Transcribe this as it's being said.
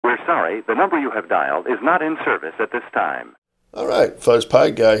sorry, the number you have dialed is not in service at this time. Alright, Fuzz Pi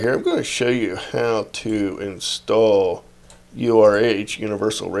Guy here. I'm going to show you how to install URH,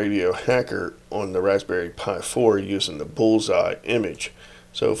 Universal Radio Hacker, on the Raspberry Pi 4 using the BullsEye image.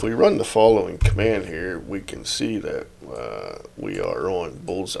 So if we run the following command here, we can see that we are on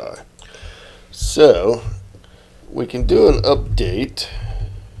BullsEye. So we can do an update.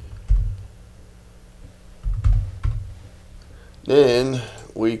 Then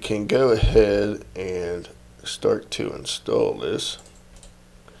we can go ahead and start to install this.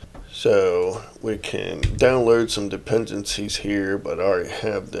 So we can download some dependencies here, but I already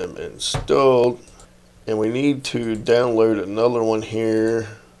have them installed. And we need to download another one here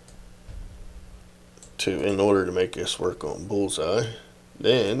in order to make this work on BullsEye.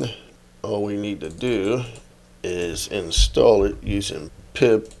 Then all we need to do is install it using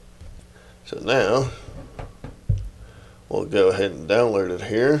pip. So now we'll go ahead and download it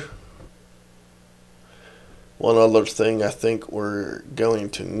here. One other thing I think we're going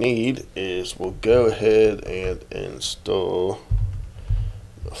to need is we'll go ahead and install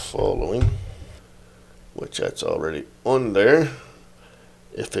the following, which that's already on there.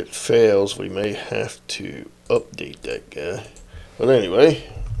 If it fails, we may have to update that guy. But anyway,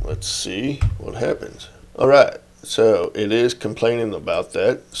 let's see what happens. Alright, so it is complaining about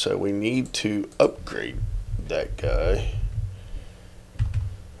that, so we need to upgrade that guy.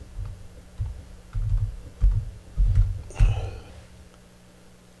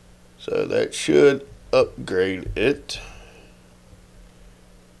 So that should upgrade it.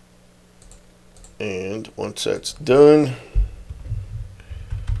 And once that's done,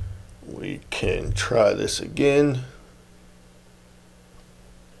 we can try this again.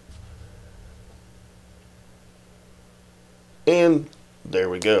 And there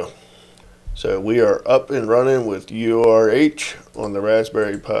we go. So we are up and running with URH on the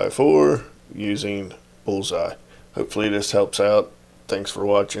Raspberry Pi 4 using BullsEye. Hopefully this helps out. Thanks for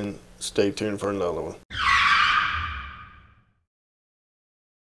watching. Stay tuned for another one.